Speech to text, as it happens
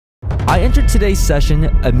I entered today's session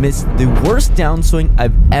amidst the worst downswing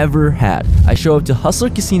I've ever had. I show up to Hustler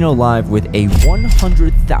Casino Live with a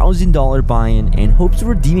 $100,000 buy-in and hopes of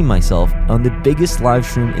redeeming myself on the biggest live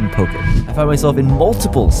stream in poker. I find myself in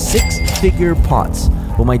multiple six-figure pots.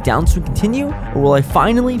 Will my downswing continue, or will I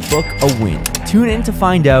finally book a win? Tune in to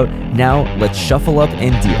find out. Now, let's shuffle up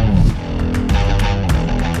and deal.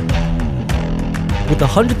 With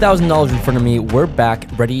 $100,000 in front of me, we're back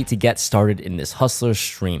ready to get started in this Hustler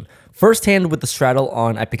stream. First hand with the straddle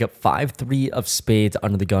on, I pick up 5-3 of spades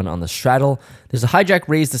under the gun on the straddle. There's a hijack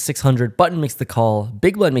raise to 600, button makes the call,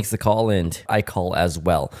 big blind makes the call, and I call as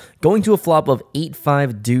well. Going to a flop of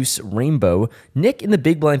 8-5 deuce rainbow, Nick in the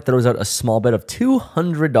big blind throws out a small bet of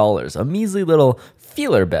 $200, a measly little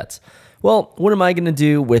feeler bet. Well, what am I going to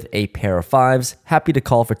do with a pair of fives? Happy to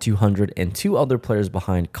call for 200 and two other players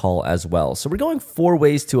behind call as well. So we're going four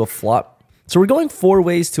ways to a flop. So we're going four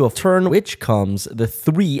ways to a turn, which comes the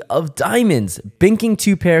three of diamonds. Binking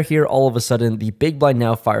two pair here, all of a sudden, the big blind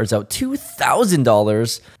now fires out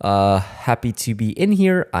 $2,000. Happy to be in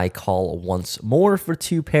here. I call once more for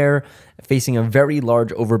two pair, facing a very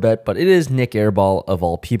large overbet, but it is Nick Airball of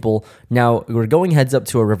all people. Now, we're going heads up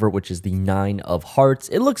to a river, which is the 9 of hearts.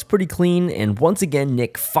 It looks pretty clean, and once again,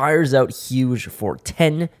 Nick fires out huge for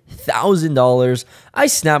 $10,000. I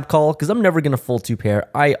snap call, because I'm never going to fold two pair.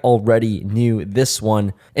 I already knew this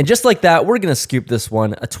one. And just like that, we're going to scoop this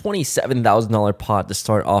one. A $27,000 pot to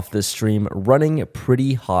start off this stream, running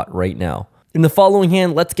pretty hot right now. In the following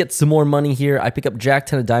hand, let's get some more money here. I pick up Jack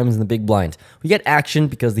 10 of diamonds in the big blind. We get action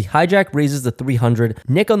because the hijack raises to 300.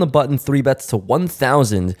 Nick on the button 3-bets to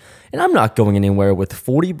 1,000. And I'm not going anywhere with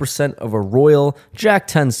 40% of a royal. Jack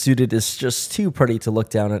 10 suited is just too pretty to look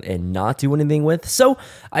down at and not do anything with. So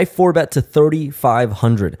I 4-bet to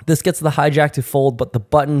 3,500. This gets the hijack to fold, but the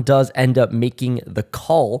button does end up making the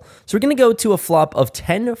call. So we're going to go to a flop of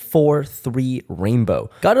 10-4-3 rainbow.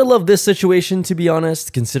 Gotta love this situation, to be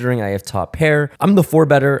honest, considering I have top pair. I'm the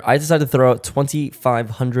 4-better. I decide to throw out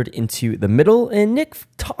 2,500 into the middle, and Nick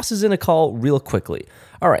tosses in a call real quickly.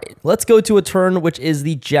 All right, let's go to a turn, which is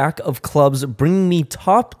the Jack of clubs, bringing me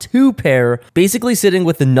top two pair. Basically sitting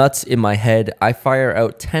with the nuts in my head, I fire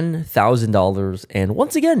out $10,000, and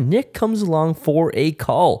once again, Nick comes along for a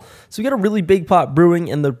call. So we got a really big pot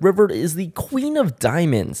brewing, and the river is the queen of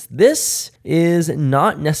diamonds. This is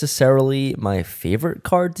not necessarily my favorite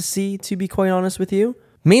card to see, to be quite honest with you.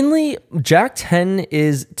 Mainly, Jack 10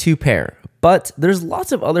 is two pair. But there's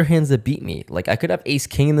lots of other hands that beat me. Like I could have ace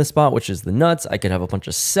king in this spot, which is the nuts. I could have a bunch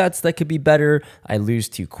of sets that could be better. I lose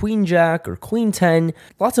to queen jack or queen 10.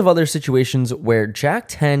 Lots of other situations where Jack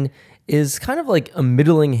 10 is kind of like a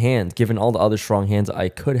middling hand given all the other strong hands I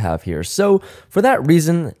could have here. So for that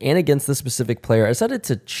reason, and against this specific player, I decided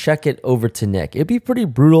to check it over to Nick. It'd be pretty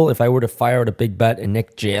brutal if I were to fire out a big bet and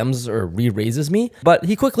Nick jams or re-raises me, but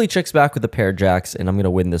he quickly checks back with a pair of jacks, and I'm going to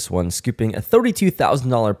win this one, scooping a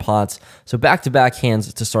 $32,000 pot. So back-to-back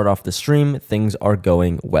hands to start off the stream. Things are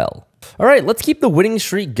going well. All right, let's keep the winning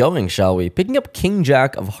streak going, shall we? Picking up King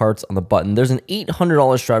Jack of hearts on the button. There's an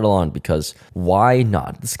 $800 straddle on because why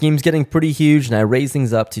not? The scheme's getting pretty huge, and I raise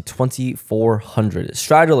things up to 2,400.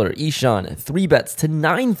 Straddler, Ishan, 3-bets to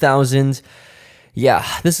 9,000. Yeah,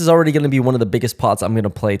 this is already going to be one of the biggest pots I'm going to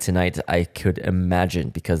play tonight, I could imagine,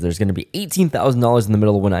 because there's going to be $18,000 in the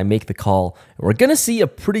middle when I make the call. And we're going to see a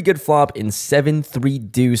pretty good flop in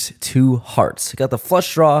 7-3 deuce 2 hearts. Got the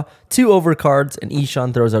flush draw, 2 overcards, and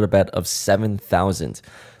Ishan throws out a bet of 7,000.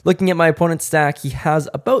 Looking at my opponent's stack, he has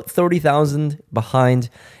about 30,000 behind.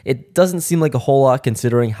 It doesn't seem like a whole lot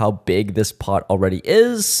considering how big this pot already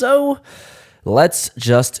is, so let's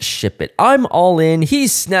just ship it. I'm all in. He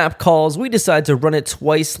snap calls. We decide to run it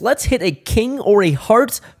twice. Let's hit a king or a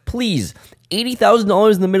heart, please.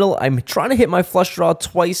 $80,000 in the middle. I'm trying to hit my flush draw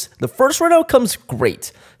twice. The first run out comes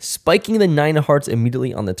great, spiking the 9 of hearts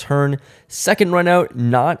immediately on the turn. Second run out,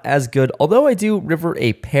 not as good. Although I do river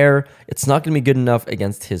a pair, it's not going to be good enough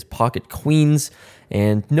against his pocket queens.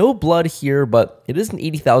 And no blood here, but it is an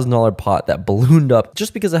 $80,000 pot that ballooned up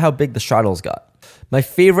just because of how big the straddles got. My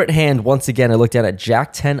favorite hand, once again, I looked at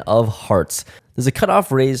Jack 10 of hearts. There's a cutoff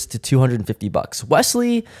raise to $250.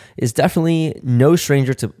 Wesley is definitely no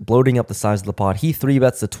stranger to bloating up the size of the pot. He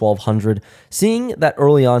 3-bets to 1,200. Seeing that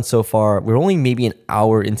early on so far, we're only maybe an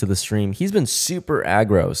hour into the stream. He's been super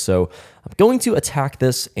aggro, so I'm going to attack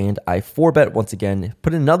this, and I 4-bet once again.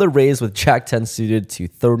 Put another raise with Jack 10 suited to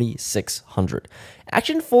 3,600.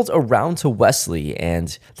 action folds around to Wesley,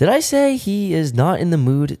 and did I say he is not in the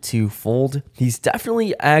mood to fold? He's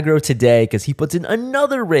definitely aggro today because he puts in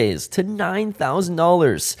another raise to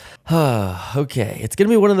 $9,000. Okay, it's going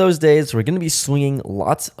to be one of those days. We're going to be swinging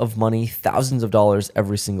lots of money, thousands of dollars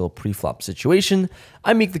every single pre-flop situation.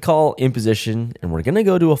 I make the call in position, and we're going to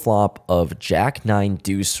go to a flop of Jack 9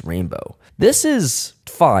 Deuce Rainbow. This is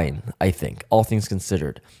fine, I think, all things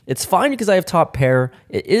considered. It's fine because I have top pair.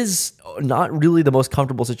 It is not really the most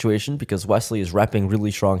comfortable situation because Wesley is repping really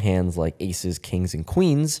strong hands like aces, kings, and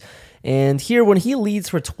queens. And here, when he leads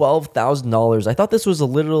for $12,000, I thought this was a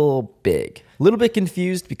little big. A little bit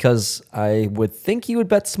confused because I would think he would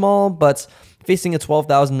bet small, but facing a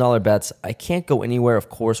 $12,000 bets, I can't go anywhere, of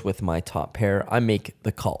course, with my top pair. I make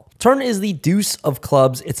the call. Turn is the deuce of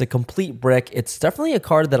clubs. It's a complete brick. It's definitely a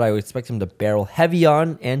card that I would expect him to barrel heavy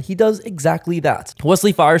on, and he does exactly that.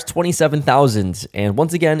 Wesley fires 27,000, and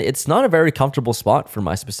once again, it's not a very comfortable spot for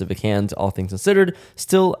my specific hand, all things considered.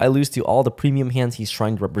 Still, I lose to all the premium hands he's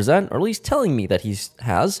trying to represent, or at least telling me that he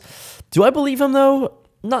has. Do I believe him, though?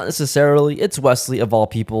 Not necessarily. It's Wesley, of all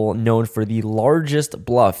people, known for the largest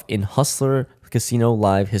bluff in Hustler Casino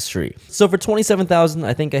Live history. So for 27,000,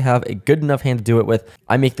 I think I have a good enough hand to do it with.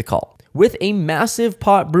 I make the call. With a massive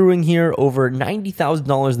pot brewing here, over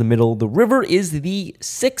 $90,000 in the middle, the river is the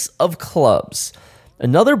 6 of clubs.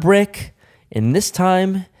 Another brick, and this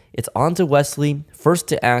time it's on to Wesley. First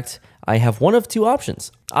to act, I have one of two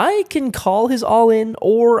options. I can call his all-in,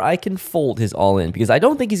 or I can fold his all-in, because I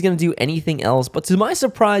don't think he's going to do anything else, but to my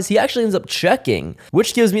surprise, he actually ends up checking,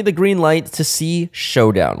 which gives me the green light to see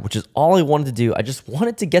showdown, which is all I wanted to do. I just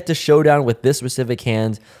wanted to get to showdown with this specific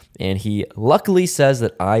hand, and he luckily says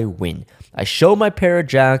that I win. I show my pair of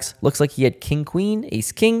jacks. Looks like he had king-queen,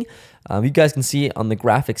 ace-king. You guys can see it on the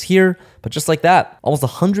graphics here, but just like that, almost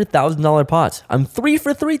 $100,000 pot. I'm 3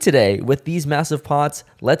 for 3 today with these massive pots.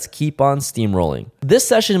 Let's keep on steamrolling. This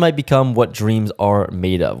session might become what dreams are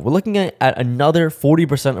made of. We're looking at another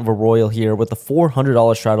 40% of a royal here with the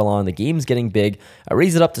 $400 straddle on. The game's getting big. I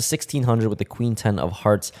raise it up to $1,600 with the queen 10 of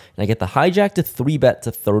hearts, and I get the hijack to 3-bet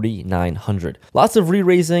to $3,900. Lots of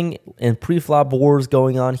re-raising and pre-flop wars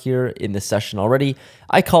going on here in this session already.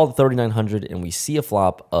 I called $3,900, and we see a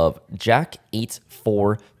flop of Jack 8,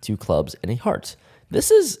 4, 2 clubs, and a heart. This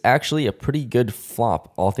is actually a pretty good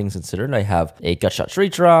flop, all things considered. I have a gut shot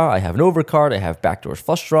straight draw, I have an overcard, I have backdoor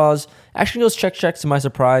flush draws. Action goes check check to my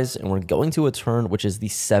surprise, and we're going to a turn which is the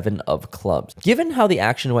 7 of clubs. Given how the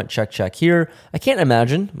action went check check here, I can't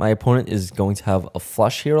imagine my opponent is going to have a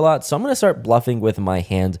flush here a lot, so I'm going to start bluffing with my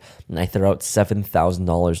hand, and I throw out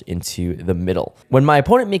 $7,000 into the middle. When my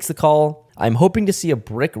opponent makes the call, I'm hoping to see a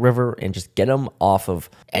brick river and just get him off of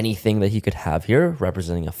anything that he could have here,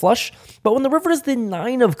 representing a flush. But when the river is the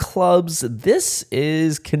 9 of clubs, this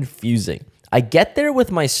is confusing. I get there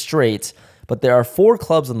with my straight, but there are 4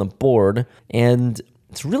 clubs on the board, and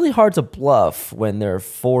it's really hard to bluff when there are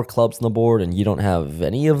 4 clubs on the board and you don't have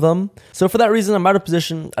any of them. So for that reason, I'm out of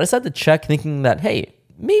position. I decided to check, thinking that, hey,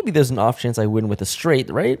 maybe there's an off chance I win with a straight,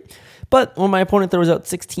 right? But when my opponent throws out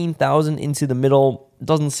 16,000 into the middle, it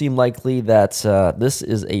doesn't seem likely that this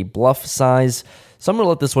is a bluff size. So I'm going to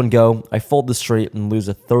let this one go. I fold the straight and lose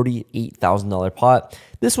a $38,000 pot.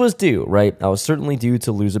 This was due, right? I was certainly due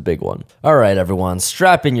to lose a big one. All right, everyone,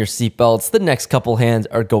 strap in your seatbelts. The next couple hands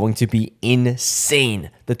are going to be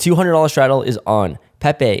insane. The $200 straddle is on.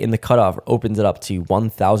 Pepe in the cutoff opens it up to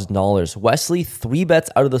 $1,000. Wesley 3-bets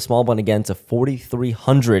out of the small blind again to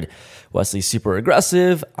 $4,300. Wesley's super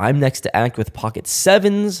aggressive. I'm next to act with pocket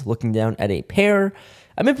 7s, looking down at a pair.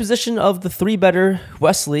 I'm in position of the 3-better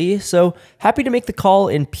Wesley, so happy to make the call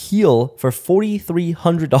and peel for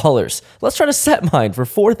 $4,300. Let's try to set mine for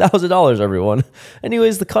 $4,000, everyone.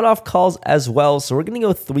 Anyways, the cutoff calls as well, so we're going to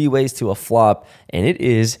go 3 ways to a flop, and it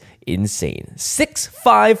is insane. 6,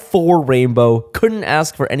 5, 4 rainbow. Couldn't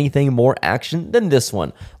ask for anything more action than this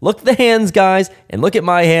one. Look at the hands, guys, and look at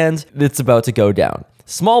my hands. It's about to go down.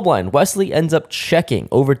 Small blind, Wesley ends up checking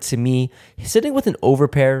over to me, sitting with an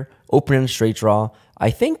overpair, open-ended straight draw. I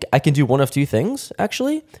think I can do one of two things,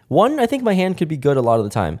 actually. One, I think my hand could be good a lot of the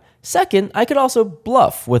time. Second, I could also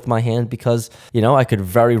bluff with my hand because, you know, I could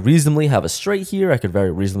very reasonably have a straight here. I could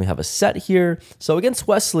very reasonably have a set here. So against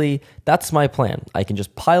Wesley, that's my plan. I can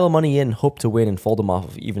just pile money in, hope to win, and fold them off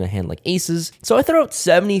of even a hand like aces. So I throw out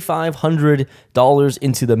 $7,500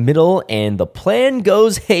 into the middle, and the plan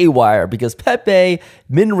goes haywire because Pepe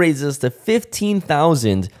min raises to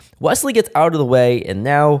 $15,000. Wesley gets out of the way, and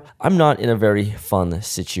now I'm not in a very fun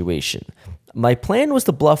situation. My plan was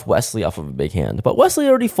to bluff Wesley off of a big hand, but Wesley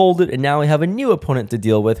already folded, and now I have a new opponent to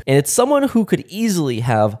deal with, and it's someone who could easily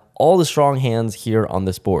have all the strong hands here on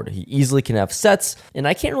this board. He easily can have sets, and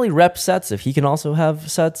I can't really rep sets if he can also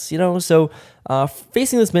have sets, you know? So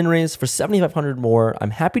facing this min raise for 7,500 more,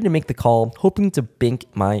 I'm happy to make the call, hoping to bink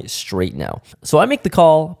my straight now. So I make the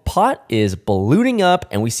call, pot is ballooning up,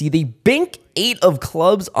 and we see the bink 8 of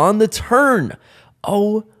clubs on the turn.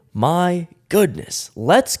 Oh my goodness.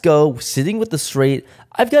 Let's go. Sitting with the straight.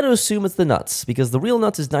 I've got to assume it's the nuts because the real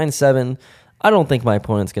nuts is 9-7. I don't think my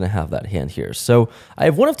opponent's going to have that hand here. So I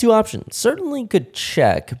have one of two options. Certainly could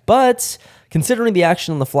check, but considering the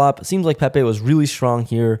action on the flop, it seems like Pepe was really strong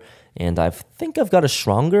here, and I think I've got a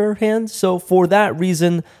stronger hand. So for that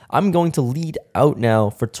reason, I'm going to lead out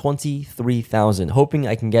now for 23,000, hoping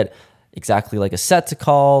I can get exactly like a set to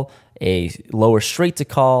call, a lower straight to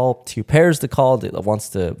call, 2 pairs to call that wants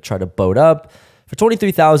to try to boat up. For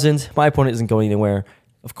 23,000, my opponent isn't going anywhere.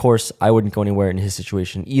 Of course, I wouldn't go anywhere in his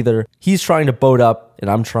situation either. He's trying to boat up, and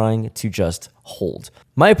I'm trying to just hold.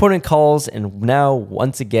 My opponent calls, and now,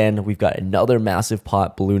 once again, we've got another massive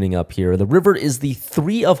pot ballooning up here. The river is the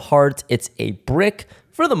 3 of hearts. It's a brick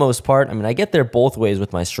for the most part. I mean, I get there both ways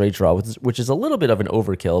with my straight draw, which is a little bit of an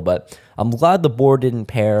overkill, but I'm glad the board didn't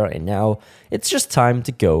pair, and now it's just time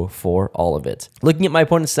to go for all of it. Looking at my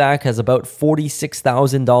opponent's stack, has about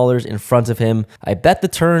 $46,000 in front of him. I bet the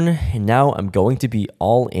turn, and now I'm going to be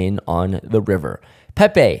all in on the river.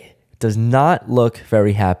 Pepe does not look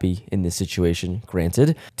very happy in this situation,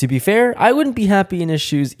 granted. To be fair, I wouldn't be happy in his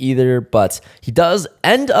shoes either, but he does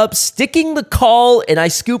end up sticking the call, and I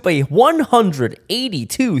scoop a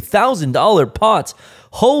 $182,000 pot.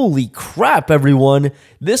 Holy crap, everyone.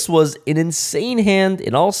 This was an insane hand.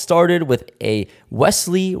 It all started with a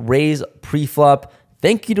Wesley raise pre-flop.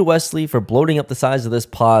 Thank you to Wesley for bloating up the size of this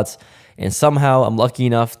pot. And somehow I'm lucky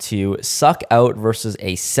enough to suck out versus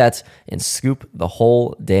a set and scoop the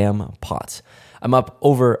whole damn pot. I'm up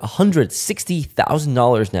over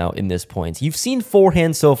 $160,000 now in this point. You've seen 4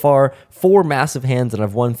 hands so far, 4 massive hands, and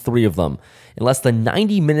I've won 3 of them. In less than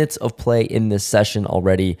 90 minutes of play in this session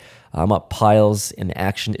already, I'm up piles, and the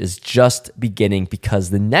action is just beginning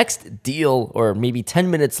because the next deal, or maybe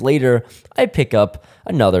 10 minutes later, I pick up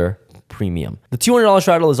another premium. The $200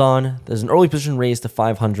 straddle is on. There's an early position raise to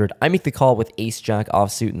 500. I make the call with ace-jack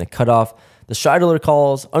offsuit in the cutoff. The straddler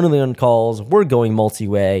calls, under the gun calls, we're going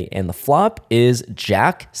multi-way, and the flop is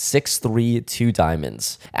jack 6-3 2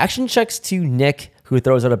 diamonds. Action checks to Nick, who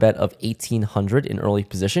throws out a bet of 1,800 in early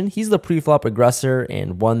position. He's the pre-flop aggressor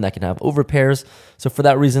and one that can have overpairs. So for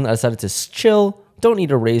that reason, I decided to chill. Don't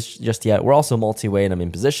need a raise just yet. We're also multi-way and I'm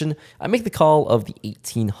in position. I make the call of the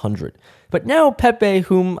 1,800. But now Pepe,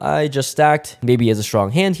 whom I just stacked, maybe he has a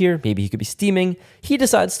strong hand here, maybe he could be steaming, he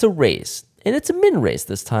decides to raise. And it's a min raise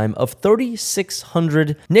this time of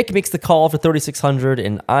 3,600. Nick makes the call for 3,600,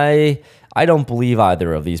 and I don't believe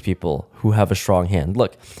either of these people who have a strong hand.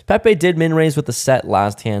 Look, Pepe did min raise with the set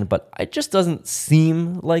last hand, but it just doesn't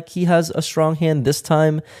seem like he has a strong hand this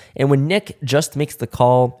time. And when Nick just makes the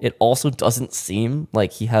call, it also doesn't seem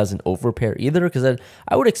like he has an overpair either, because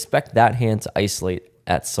I would expect that hand to isolate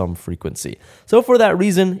at some frequency. So for that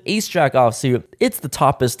reason, ace-jack offsuit, it's the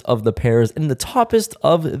toppest of the pairs and the toppest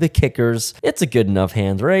of the kickers. It's a good enough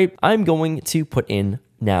hand, right? I'm going to put in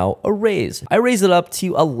now a raise. I raise it up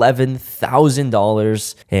to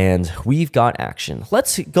 $11,000 and we've got action.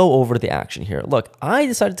 Let's go over the action here. Look, I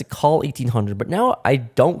decided to call 1,800, but now I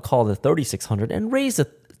don't call the 3,600 and raise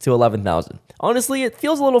it to 11,000. Honestly, it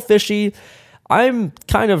feels a little fishy. I'm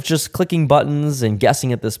kind of just clicking buttons and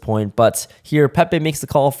guessing at this point, but here Pepe makes the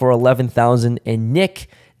call for 11,000 and Nick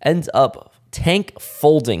ends up tank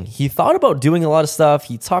folding. He thought about doing a lot of stuff.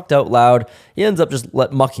 He talked out loud. He ends up just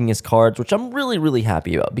mucking his cards, which I'm really, really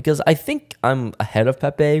happy about because I think I'm ahead of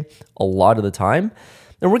Pepe a lot of the time.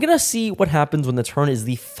 And we're going to see what happens when the turn is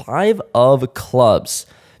the 5 of clubs.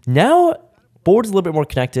 Now, board's a little bit more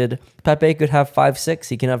connected. Pepe could have 5-6.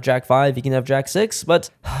 He can have jack 5. He can have jack 6.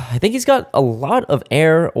 But I think he's got a lot of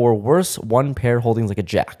air or worse, one pair holdings like a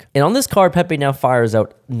jack. And on this card, Pepe now fires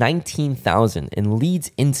out 19,000 and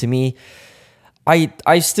leads into me.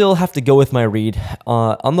 I still have to go with my read.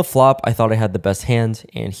 On the flop, I thought I had the best hand.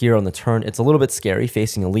 And here on the turn, it's a little bit scary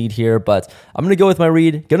facing a lead here. But I'm going to go with my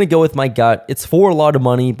read. Going to go with my gut. It's for a lot of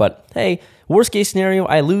money. But hey, worst case scenario,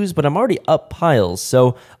 I lose. But I'm already up piles.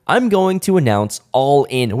 So I'm going to announce all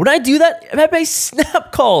in. When I do that, Pepe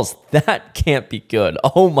snap calls. That can't be good.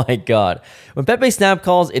 Oh my God. When Pepe snap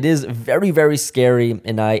calls, it is very, very scary.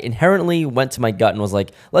 And I inherently went to my gut and was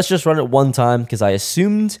like, let's just run it one time because I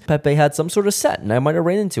assumed Pepe had some sort of set and I might have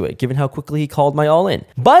ran into it given how quickly he called my all in.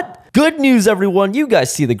 But Good news, everyone. You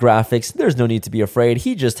guys see the graphics. There's no need to be afraid.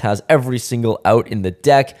 He just has every single out in the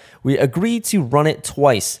deck. We agreed to run it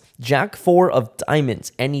twice. Jack 4 of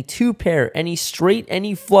diamonds, any 2 pair, any straight,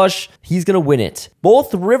 any flush, he's going to win it.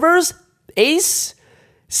 Both rivers, ace,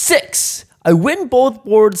 6. I win both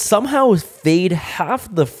boards, somehow fade half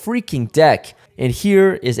the freaking deck. And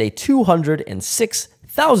here is a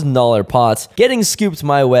 $206,000 pot getting scooped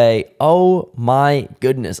my way. Oh my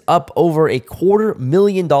goodness. Up over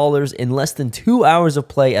 $250,000 in less than 2 hours of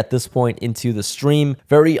play at this point into the stream.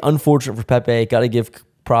 Very unfortunate for Pepe. Gotta give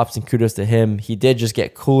props and kudos to him. He did just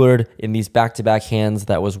get coolered in these back-to-back hands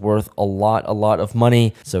that was worth a lot of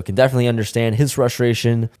money. So can definitely understand his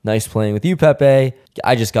frustration. Nice playing with you, Pepe.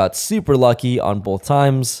 I just got super lucky on both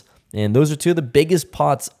times. And those are two of the biggest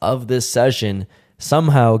pots of this session,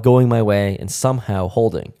 somehow going my way and somehow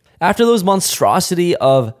holding. After those monstrosity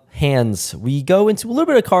of hands, we go into a little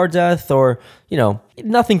bit of card death, or, you know,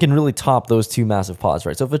 nothing can really top those two massive pots,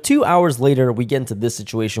 right? So for 2 hours later, we get into this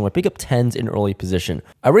situation where I pick up 10s in early position.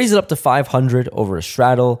 I raise it up to 500 over a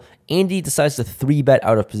straddle. Andy decides to 3-bet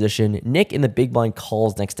out of position. Nick in the big blind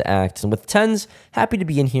calls next to act. And with 10s, happy to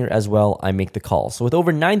be in here as well, I make the call. So with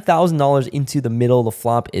over $9,000 into the middle, the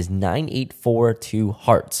flop is 9-8-4-2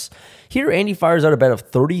 hearts. Here, Andy fires out a bet of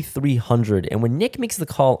 3,300, and when Nick makes the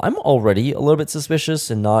call, I'm already a little bit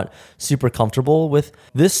suspicious and not super comfortable with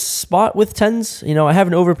this spot with 10s. You know, I have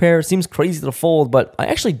an overpair. It seems crazy to fold, but I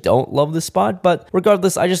actually don't love this spot. But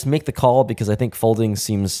regardless, I just make the call because I think folding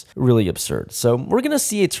seems really absurd. So we're going to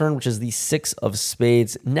see a turn, which is the 6 of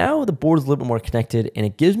spades. Now the board is a little bit more connected, and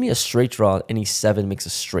it gives me a straight draw. Any 7 makes a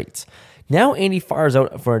straight. Now Andy fires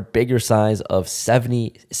out for a bigger size of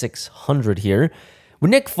 7,600 here. When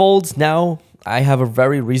Nick folds, now I have a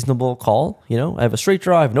very reasonable call. You know, I have a straight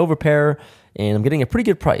draw, I have an overpair, and I'm getting a pretty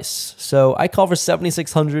good price. So I call for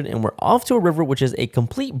 7,600, and we're off to a river, which is a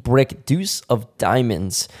complete brick deuce of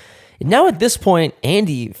diamonds. And now at this point,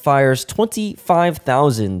 Andy fires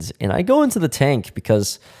 25,000, and I go into the tank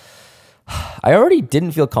because I already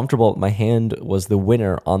didn't feel comfortable my hand was the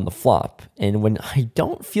winner on the flop. And when I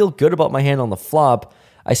don't feel good about my hand on the flop,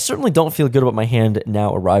 I certainly don't feel good about my hand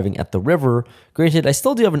now arriving at the river. Granted, I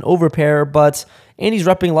still do have an overpair, but Andy's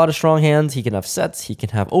repping a lot of strong hands. He can have sets, he can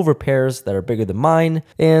have overpairs that are bigger than mine.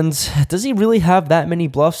 And does he really have that many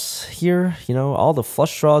bluffs here? You know, all the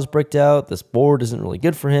flush draws bricked out. This board isn't really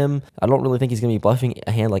good for him. I don't really think he's going to be bluffing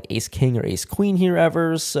a hand like ace-king or ace-queen here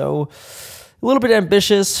ever, so a little bit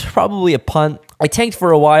ambitious, probably a punt. I tanked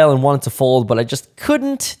for a while and wanted to fold, but I just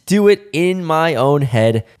couldn't do it in my own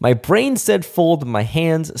head. My brain said fold, my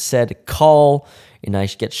hands said call, and I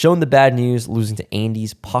get shown the bad news, losing to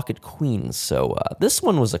Andy's pocket queens. So this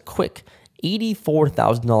one was a quick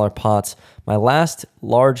 $84,000 pot, my last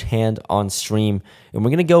large hand on stream, and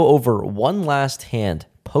we're going to go over one last hand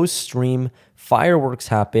post-stream. Fireworks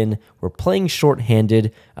happen. We're playing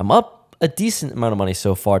short-handed. I'm up a decent amount of money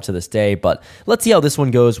so far to this day, but let's see how this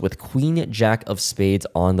one goes with Queen Jack of spades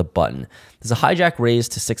on the button. There's a hijack raise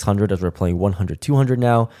to 600 as we're playing 100, 200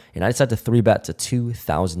 now, and I decide to 3-bet to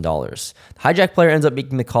 $2,000. The hijack player ends up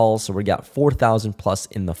making the call, so we got 4,000 plus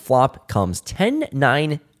in the flop. Comes 10,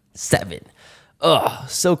 9, 7. Ugh,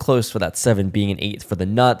 so close for that 7 being an 8 for the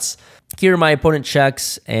nuts. Here my opponent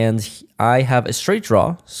checks, and I have a straight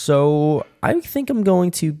draw, so I think I'm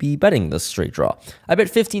going to be betting this straight draw. I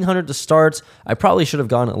bet 1,500 to start. I probably should have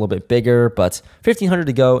gone a little bit bigger, but 1,500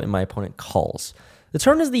 to go, and my opponent calls. The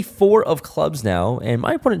turn is the 4 of clubs now, and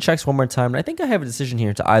my opponent checks one more time, and I think I have a decision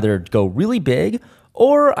here to either go really big,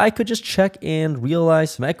 or I could just check and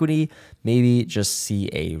realize some equity, maybe just see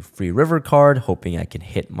a free river card, hoping I can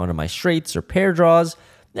hit one of my straights or pair draws.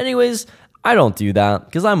 Anyways, I don't do that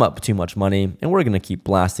because I'm up too much money, and we're going to keep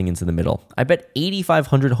blasting into the middle. I bet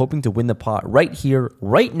 8,500 hoping to win the pot right here,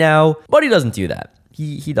 right now, but he doesn't do that.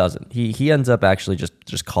 He doesn't. He ends up actually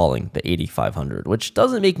just calling the 8,500, which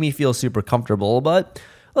doesn't make me feel super comfortable, but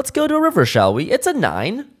let's go to a river, shall we? It's a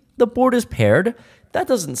 9. The board is paired. That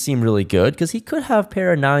doesn't seem really good because he could have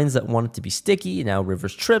pair of 9s that wanted to be sticky. Now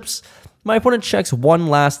rivers trips. My opponent checks one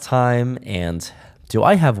last time, and do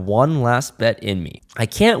I have one last bet in me? I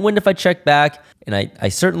can't win if I check back, and I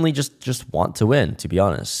certainly just want to win, to be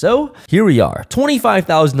honest. So here we are,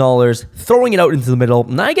 $25,000, throwing it out into the middle,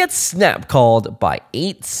 and I get snap called by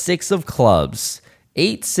 8-6 of clubs.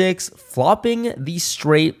 8-6, flopping the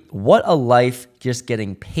straight. What a life, just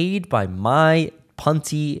getting paid by my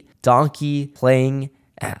punty donkey playing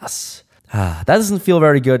ass. That doesn't feel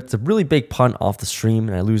very good. It's a really big punt off the stream,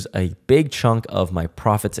 and I lose a big chunk of my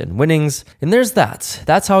profits and winnings. And there's that.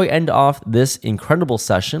 That's how I end off this incredible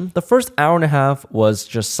session. The first hour and a half was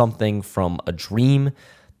just something from a dream.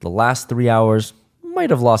 The last 3 hours might might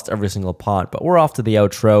have lost every single pot, but we're off to the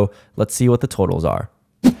outro. Let's see what the totals are.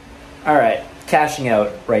 All right, cashing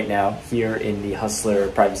out right now here in the Hustler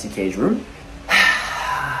privacy cage room.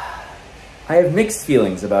 I have mixed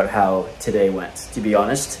feelings about how today went, to be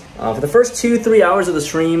honest. For the first 2-3 hours of the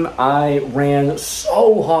stream, I ran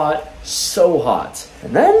so hot.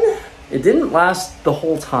 And then it didn't last the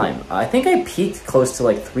whole time. I think I peaked close to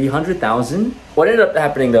like 300,000. What ended up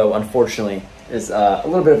happening though, unfortunately, is a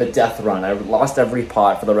little bit of a death run. I lost every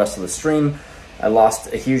pot for the rest of the stream. I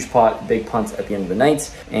lost a huge pot, big punt at the end of the night,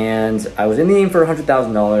 and I was in the game for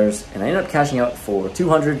 $100,000, and I ended up cashing out for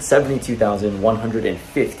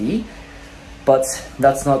 $272,150. But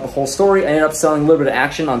that's not the whole story. I ended up selling a little bit of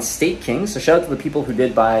action on State King, so shout out to the people who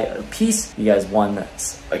did buy a piece. You guys won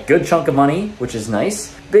a good chunk of money, which is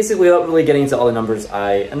nice. Basically, without really getting into all the numbers,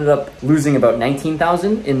 I ended up losing about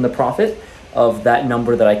 19,000 in the profit of that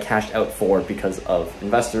number that I cashed out for because of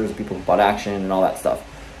investors, people who bought action, and all that stuff.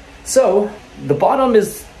 So the bottom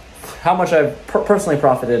is how much I've personally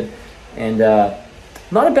profited, and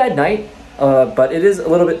not a bad night. But it is a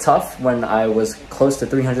little bit tough when I was close to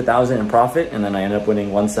 300,000 in profit and then I ended up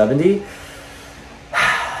winning 170.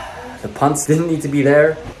 The punts didn't need to be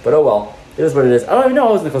there, but oh well, it is what it is. I don't even know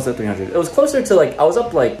I wasn't close to 300. It was closer to like, I was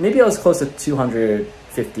up like, maybe I was close to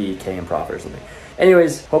 250K in profit or something.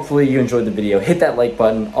 Anyways, hopefully you enjoyed the video. Hit that like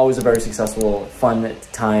button. Always a very successful, fun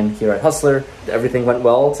time here at Hustler. Everything went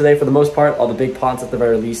well today for the most part. All the big pots at the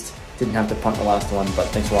very least. Didn't have to punt the last one, but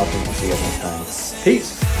thanks for watching. I'll see you guys next time.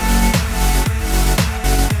 Peace.